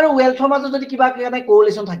income and wealth মাজত যদি কিবা কিবা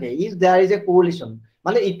correlation থাকে, if there is a correlation,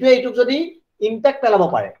 মানে ইটোৱে ইটোক যদি impact পেলাব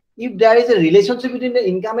পাৰে, if there is a relationship between the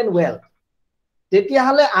income and wealth,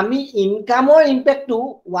 তেতিয়াহলে আমি ইনকামৰ ইম্প্যাক্টটো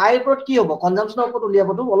y ওপৰত কি হ'ব, কনজাম্পশনৰ ওপৰত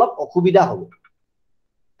উলিয়াবটো অলপ অসুবিধা হ'ব,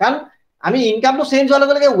 কাৰণ আমি ইনকামটো চেঞ্জ হোৱাৰ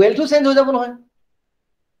লগে লগে ওয়েলথটো চেঞ্জ হৈ যাব নহয়,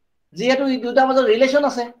 যেহেতু এই দুটা মাজত ৰিলেশন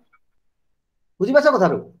আছে, বুজি পাইছা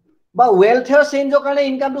কথাটো, বা ওয়েলথৰ চেঞ্জৰ কাৰণে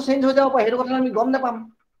ইনকামটো চেঞ্জ হৈ যাব পাৰে, সেইটো কথা আমি গম নাপাম,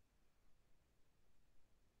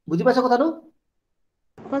 বুজি পাইছা কথাটো?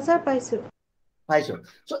 স্যাৰ পাইছো পাইছো।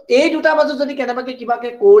 সো এই দুটা মাজত যদি কেনেবাকে কিবাকে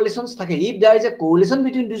কোৰিলেশনস থাকে, if there is a correlation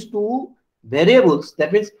between these two variables, that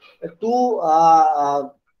means two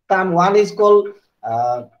term, one is called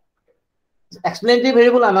explanatory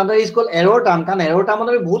variable, another is called error term, কাৰণ error term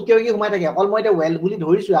আমি বহুত কিয় কি সোমাই থাকে, অকল মই এটা well বুলি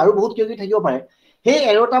ধৰিছো আৰু বহুত কিয় কি থাকিব পাৰে, সেই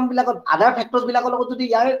error term বিলাকত আদাৰ ফ্যাক্টৰস বিলাকৰ লগত যদি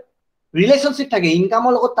ইয়াৰ ৰিলেশনশিপ থাকে,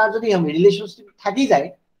 ইনকামৰ লগত তাৰ যদি ৰিলেশনশিপ থাকি যায়,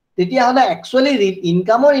 তেতিয়া হলে একচুয়ালি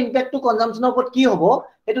ইনকামৰ ইম্প্যাক্টটো কনজাম্পশনৰ ওপৰত কি হ'ব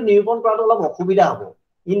সেইটো নিৰূপণ কৰাটো অলপ অসুবিধা হ'ব।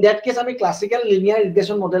 ইন দ্যাট কেস আমি ক্লাসিক্যাল লিনিয়াৰ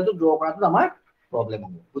ৰিগ্ৰেশন মডেলটো ড্ৰ কৰাটো আমাৰ প্ৰবলেম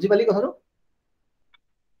হ'ব। বুজি পালি কথাটো?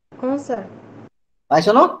 স্যার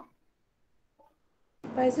পাইছো ন?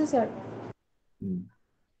 পাইছো স্যার।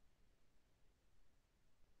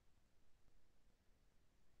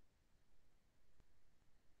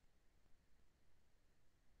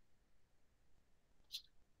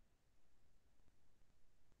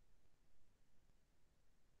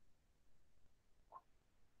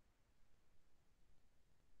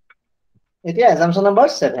 এতিয়া assumption number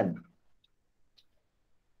 7.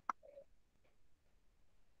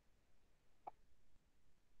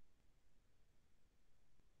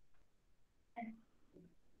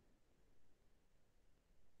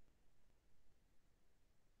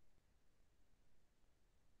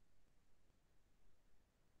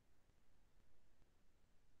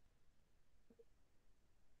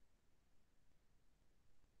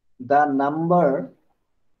 The number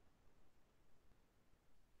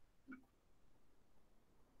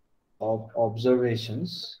of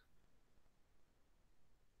observations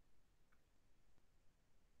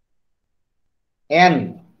n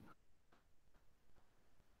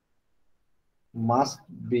must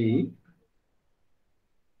be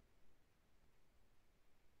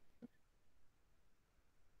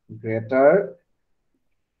greater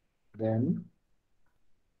than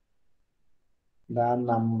the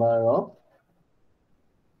number of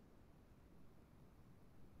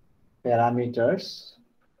parameters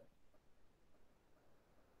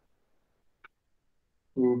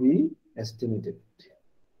to be estimated.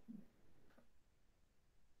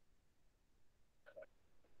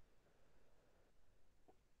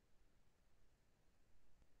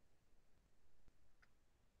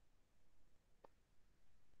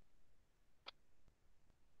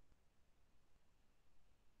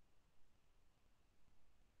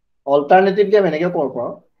 Alternatively, আমি এনেকৈ কৰিব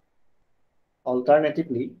পাৰোঁ,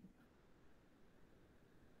 alternatively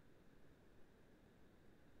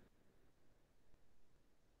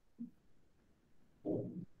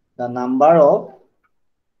the number of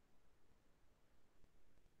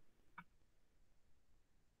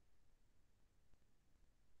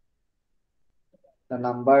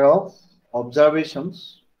observations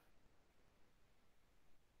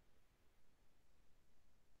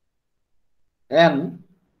n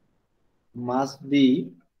must be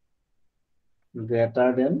greater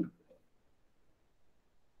than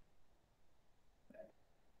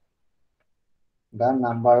the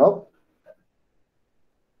number of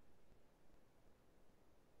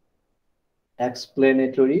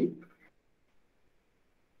explanatory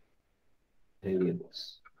variables.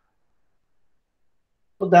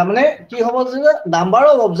 So তাৰমানে কি হ'ব যে number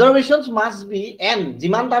of observations must be n,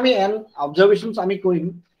 যিমানটা আমি n observations আমি কৰিম,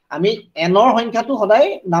 আমি n ৰ সংখ্যাটো সদায়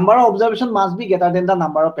number of observation must be greater than the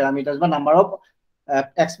number of parameters বা number of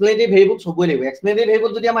explanatory variables হ'বই লাগিব। explanatory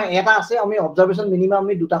variable যদি আমাৰ এটা আছে, আমি observation minimum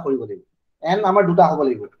আমি দুটা কৰিব লাগিব, n আমাৰ দুটা হ'ব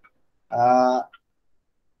লাগিব।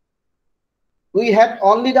 We had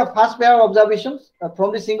only the first pair of observations from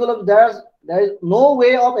the single of there is no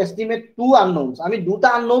way of estimate two unknowns. আমি দুটা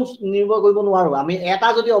unknowns নিৰ্ভৰ কৰিব নোৱাৰো। আমি এটা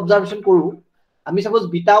যদি observation কৰো, আমি suppose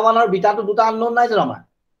beta 1 আৰু beta 2 দুটা unknown নাই জানো আমাৰ?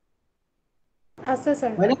 আছে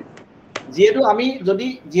স্যাৰ। মানে যেহেতু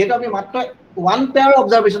আমি মাত্ৰ one pair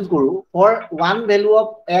observations কৰো for one value of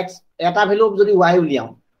x, এটা value of যদি y উলিয়াও,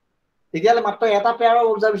 তেতিয়াহলে মাত্ৰ এটা pair of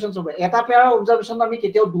observations হ'ব। এটা pair of observation আমি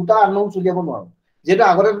কেতিয়াও দুটা unknowns উলিয়াব নোৱাৰো। যেটা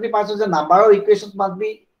আগতে তুমি পাইছো যে number of equations must be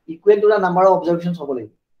equal to the number of observations হ'ব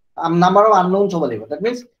লাগিব, number of unknowns হ'ব লাগিব। that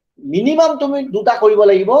means minimum তুমি দুটা কৰিব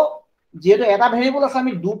লাগিব, যেহেতু এটা ভেৰিয়েবল আছে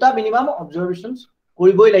আমি দুটা minimum observations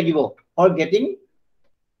কৰিবই লাগিব for getting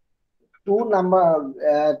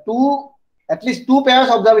at least two pairs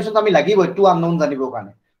observations আমি লাগিবই two unknown জানিবৰ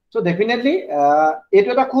কাৰণে so definitely এইটো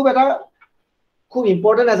এটা খুব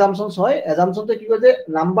ইম্পৰ্টেন্ট assumptions হয় assumption তে কি কয় যে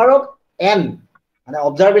number of n মানে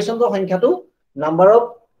observations ৰ সংখ্যাটো number of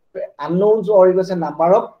unknowns or number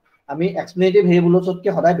of আমি explanative variables তকৈ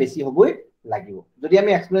সদায় বেছি হ'বই লাগিব যদি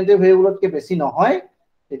আমি explanative variables তকৈ বেছি নহয়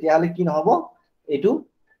তেতিয়া হলে কি নহব এইটো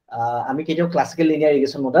আমি কেতিয়াও ক্লাসিক্যাল লিনিয়াৰ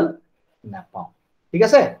ৰিগ্ৰেশন মডেল নাপাওঁ ঠিক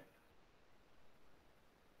আছে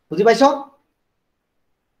বুজি পাইছো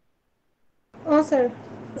sir.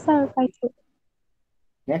 Sir, পাইছো।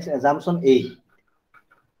 next assumption A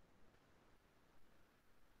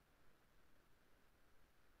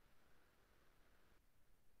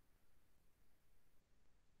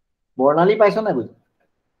বৰ্ণালী পাইছো নাই বুজি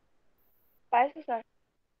পাইছো স্যাৰ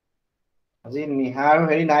আজি নিহাৰ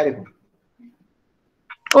হেৰি নাই দেখোন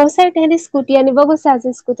স্যাৰ তেহেঁতি স্কুটি আনিব গৈছে আজি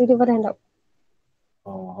স্কুটি দিব তেহেঁতক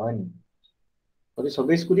হয় নি তই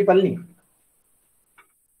সবে স্কুটি পালি নি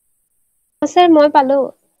স্যাৰ মই পালো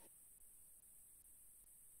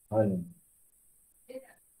হয় নি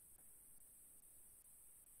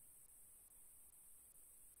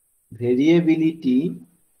variability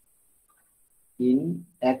in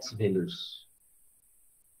x values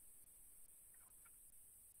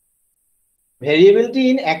variability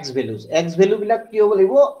in x values x value বিলাক কি হ'ব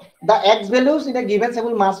লাগিব the x values in a given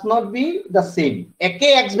sample must not be the same একে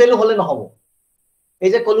x value হলে নহব এই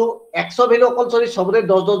যে কলো x ৰ ভ্যালু অকল সৰি সবৰে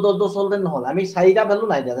 10 10 10 10 হলে নহল আমি চাৰিটা ভ্যালু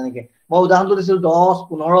নাই দিয়া যেনেকে মই উদাহৰণটো দিছিল 10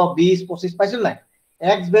 15 20 25 পাইছিল নাই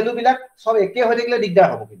x ভ্যালু বিলাক সব একে হৈ থাকিলে দিগদাৰ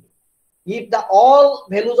হ'ব কিন্তু if the all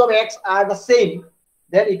values of x are the same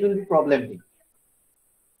then it will be problematic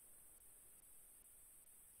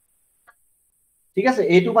ঠিক আছে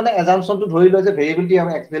এইটো মানে assumption টো ধৰি লয় যে variability of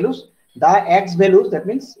x values the x values that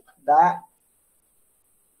means the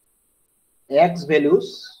x values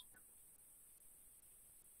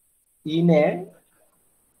in a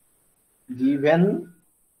given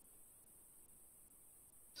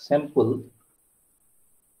sample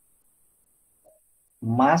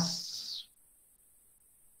must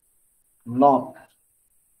not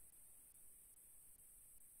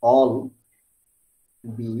all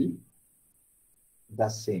be the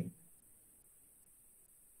same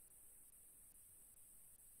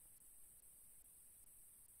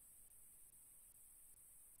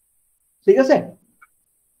ঠিক আছে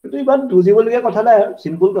এটো ইমান বুজিবলগীয়া কথা নাই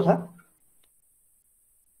সিম্পল কথা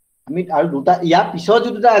আমি আৰু দুটা ইয়াৰ পিছৰ যে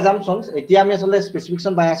দুটা assumptions এতিয়া আমি আসলে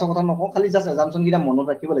স্পেসিফিকেশন বায়াসৰ কথা নকওঁ খালি জাস্ট assumption গিটা মনত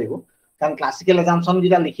ৰাখিব লাগিব কাৰণ ক্লাসিক্যাল assumption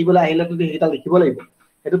গিটা লিখিবলৈ আহিলে তো হেটা লিখিব লাগিব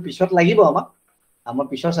এটো পিছত লাগিব আমাৰ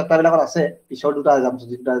পিছৰ চেপ্টাৰ বিলাকত আছে পিছৰ দুটা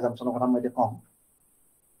assumptionৰ কথা মই এতিয়া কম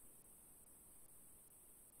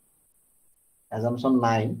assumption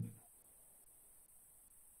 9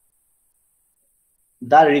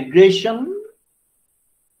 the regression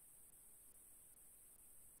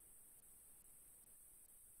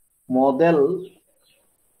model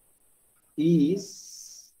is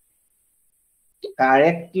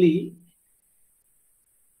correctly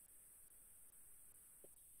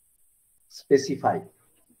specified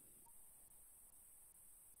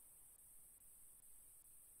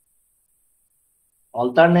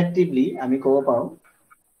alternatively আমি কব পাৰো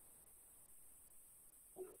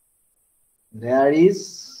there is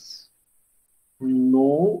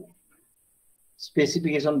no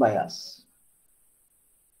specification bias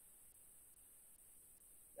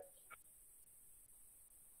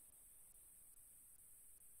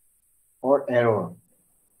or error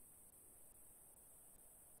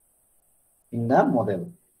in the model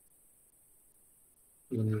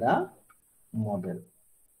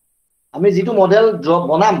আমি যেটো মডেল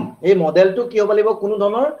বনাম এই মডেলটো কি হ'ব লাগিব কোনো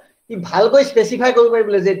ধৰণৰ কি ভালকৈ স্পেসিফাই কৰিব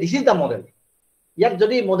পাৰিবলে যে দিস ইজ দা মডেল ইয়াত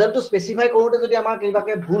যদি মডেলটো স্পেসিফাই কৰোতে যদি আমাৰ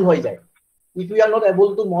কিবাকে ভুল হৈ যায় if we are not able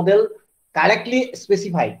to model correctly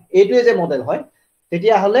specified এইটোৱে যে মডেল হয়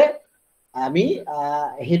তেতিয়া হলে আমি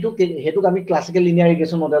হেতুক আমি ক্লাসিক্যাল লিনিয়াৰ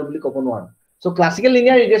ৰিগ্ৰেশন মডেল বুলি ক'ব নোৱাৰো সো ক্লাসিক্যাল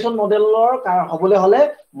লিনিয়াৰ ৰিগ্ৰেশন মডেলৰ হ'বলে হলে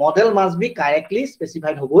model must B correctly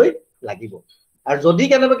specified হ'বই লাগিব আৰু যদি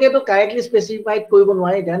কেনেবাকে এটো কাৰেক্টলি স্পেসিফাইড কৰিব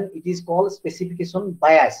নোৱাৰে then it is cold specification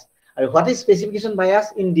bias আৰু what is specification bias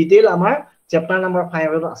in detail আমাৰ চেপ্টাৰ নম্বৰ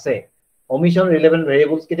 5 ত আছে omission relevant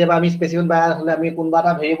variables কেতিয়াবা আমি স্পেসিফিকেশন বায়াস হলে আমি কোনবা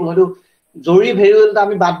এটা ভেৰিয়েবল হয়তো জৰুৰী ভেৰিয়েবল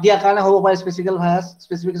আমি বাদ দিয়া কাৰণে হ'ব পাৰে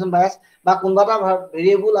স্পেসিফিকেশন বায়াস বা কোনবা এটা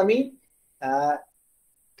ভেৰিয়েবল আমি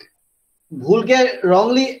ভুলকে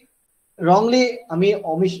wrongly আমি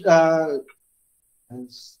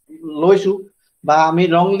লৈছো বা আমি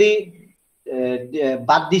wrongly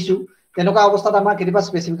বাদ দিছো তেনেকুৱা অৱস্থাত আমাৰ কেতিয়াবা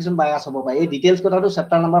স্পেসিফিকেশন বায়াস হ'ব পাৰে এই ডিটেইলছ কথাটো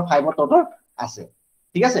চেপ্টাৰ নম্বৰ 5 ত ততৰ আছে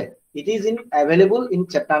ঠিক আছে it is in available in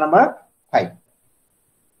chapter number 5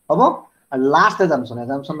 হ'ব And last assumption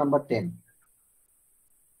number 10.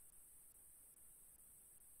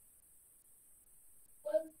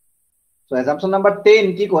 So assumption number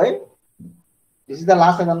 10 ki koi? This is the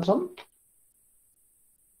last assumption.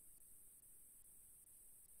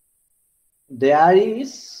 There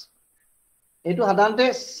is etu hadante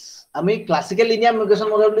ami classical linear regression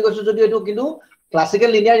model boli koisu jodi etu kintu classical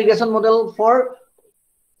linear regression model for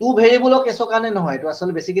two variable case kane nohoy etu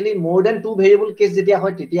asale basically more than two variable case jetia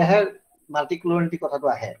hoy tetia he multicollinearity kotha to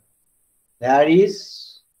ahe. There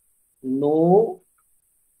is no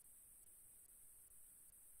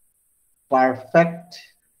perfect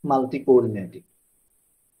multicollinearity.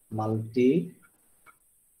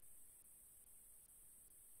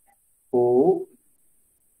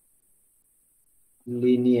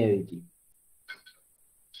 Multicollinearity.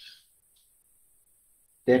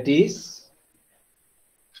 That is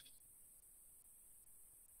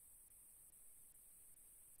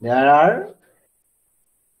there are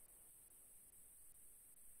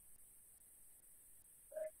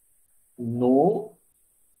no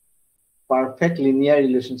perfect linear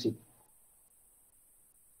relationship.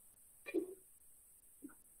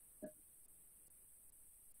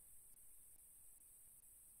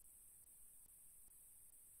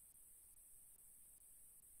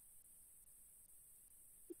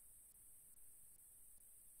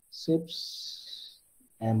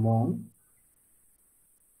 Among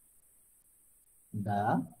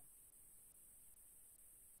the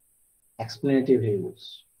explanative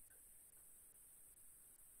variables.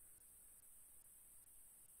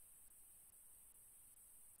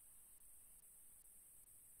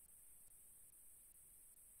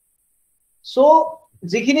 So,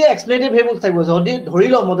 jikhini explanative variables thakbo jodi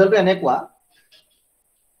dhorilo model to enekwa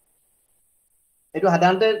etu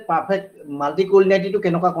hadante perfect multicollinearity to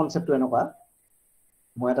kenoka concept to enoka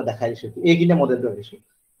moi eta dekhai disu egine model to disu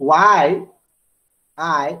y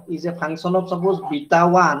I is a function of suppose beta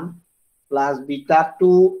 1 plus beta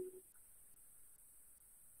 2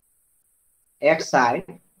 xi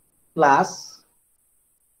plus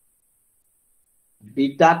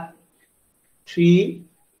beta 3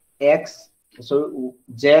 x so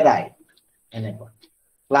zi eneko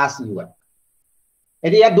plus ui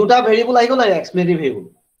এটি ইয়াত দুটা variable আহি গল এক্সপ্লেনেটিভ variable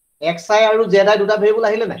xi আৰু zi দুটা variable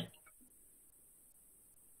আহিলে নাই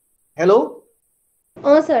hello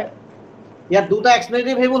Oh, sir. ইয়াত দুটা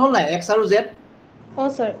এক্সপ্লেনেটিভ ভেৰিয়েবল হল নাই x আৰু z Oh,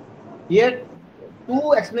 sir. here two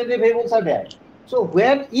explanative variables are there. So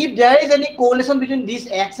when if there is any correlation between this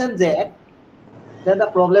x and z, then the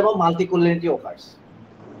problem of multicollinearity occurs.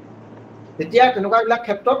 তেতিয়া তেনেকুৱা বিলাক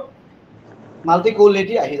ক্ষেত্ৰত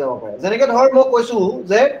multicollinearity আহি যাব পাৰে যেনেকৈ ধৰ মই কৈছো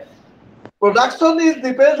যে production is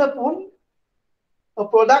depends upon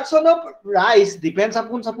production of rice depends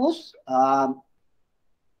upon suppose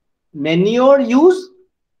manure use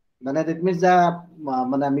মানে that means the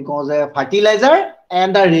মানে আমি কওঁ যে fertilizer and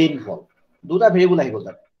the rainfall দুটা ভেৰিয়েবল আহি গল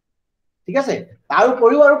ঠিক আছে তাৰ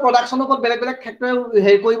উপৰিও আৰু প্ৰডাকচনৰ ওপৰত বেলেগ বেলেগ ফেক্টৰ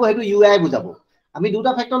হেৰি কৰিব হেতু ইউআই বুজাব আমি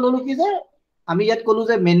দুটা ফেক্টৰ ললো কি যে আমি ইয়াত কলো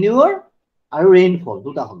যে মেনিউৰ আৰু ৰেইনফল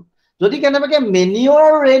দুটা হল যদি কেনেবাকে মেনিউৰ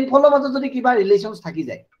আৰু ৰেইনফলৰ মাজত যদি কিবা ৰিলেশনস থাকি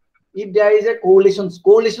যায় if there is a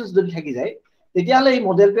correlations যদি থাকি যায় তেতিয়ালে এই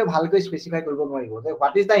মডেলটোৱে ভালকৈ স্পেসিফাই কৰিব নোৱাৰিব যে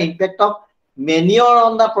what is the impact of manure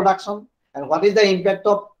on the production and what is the impact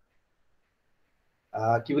of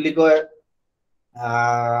কি বুলি কয়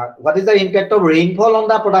what is the impact of rainfall on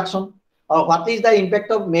the production or what is the impact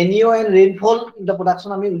of manure and rainfall in the production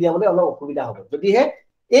আমি উলিয়াবলে অলপ অসুবিধা হ'ব যদি হে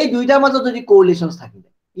এই দুইটাৰ মাজত যদি correlations থাকে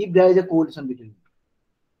if there is a correlation between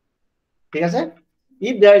ঠিক আছে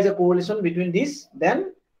if there is a correlation between this then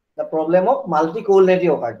the problem of multicollinearity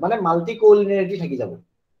occurs মানে multicollinearity থাকি যাব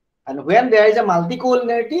and when there is a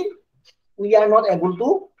multicollinearity we are not able to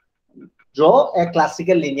draw a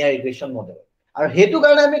classical linear regression model আৰু হেতু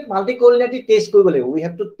কাৰণে আমি multicollinearity test কৰিব লাগিব we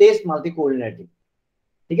have to test multicollinearity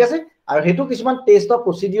ঠিক আছে আৰু হেতু কিছুমান টেষ্টৰ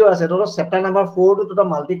প্ৰসিডিউৰ আছে ধৰ চেপ্টাৰ নম্বৰ 4 টো টোটা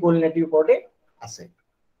multicollinearity ওপৰতে আছে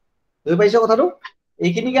বুজি পাইছো কথাটো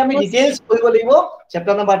এইখিনিকে আমি ডিটেইলছ কৰিব লাগিব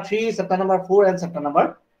chapter number 3 chapter number 4 and chapter number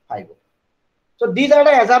 5 so these are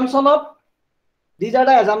the assumption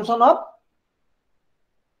of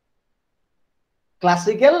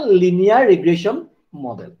classical linear regression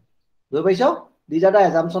model বুজি পাইছো these are the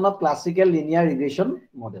assumption of classical linear regression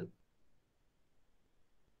model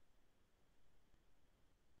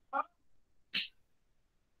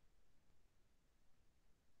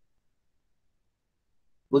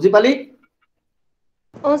বুজি পালি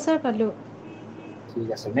Oh, sir, পালো ঠিক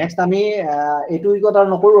আছে নেক্সট আমি এইটো উইকত আৰু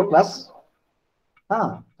নকৰো ক্লাস হা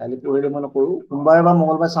কালি পঢ়িলে মই নকৰো সোমবাৰ বা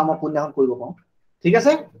মঙ্গলবাৰ সামক কোনদিনাখন কৰিব পাওঁ ঠিক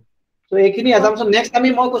আছে সো এইখিনি assumption নেক্সট আমি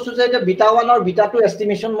মই কৈছো যে বিটা 1 আৰু বিটা 2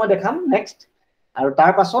 এস্টিমেশন মই দেখাম নেক্সট আৰু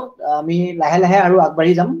তাৰ পাছত আমি লাহে লাহে আৰু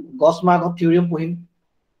আগবাঢ়ি যাম গছ মাৰ্ক অফ থিওৰিম পঢ়িম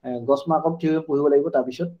গছ মাৰ্ক অফ থিওৰিম পঢ়িব লাগিব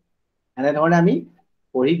তাৰপিছত এনেধৰণে আমি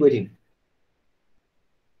পঢ়ি গৈ থাকিম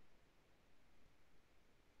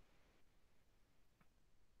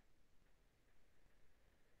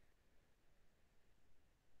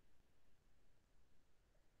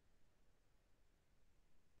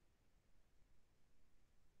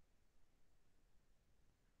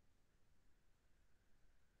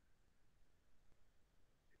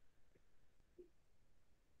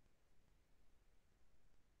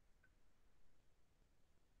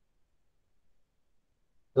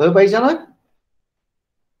ধৰিব পাৰিছা নহয়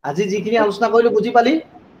আজি যিখিনি আলোচনা কৰিলো বুজি পালি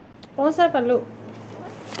স্যাৰ পালো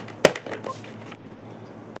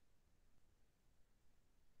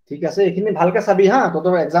ঠিক আছে এইখিনি ভালকে চাবি হা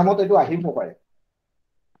তোৰ এক্সামত এইটো আহিব পাৰে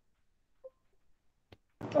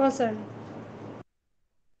স্যাৰ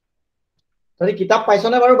তই কিতাপ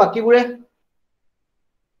পাইছনে বাৰু বাকিবোৰে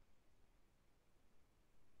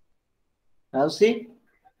ৰাজশ্ৰী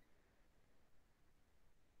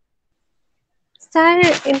স্যাৰ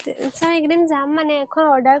এইকেইদিন যাম মানে এখন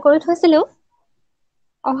অৰ্ডাৰ কৰি থৈছিলো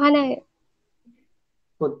অহা নাই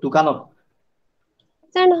দোকানত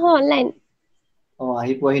স্যাৰ নহয় অনলাইন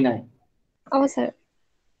আহি পোৱাহি নাই স্যাৰ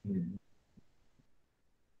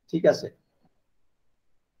ঠিক আছে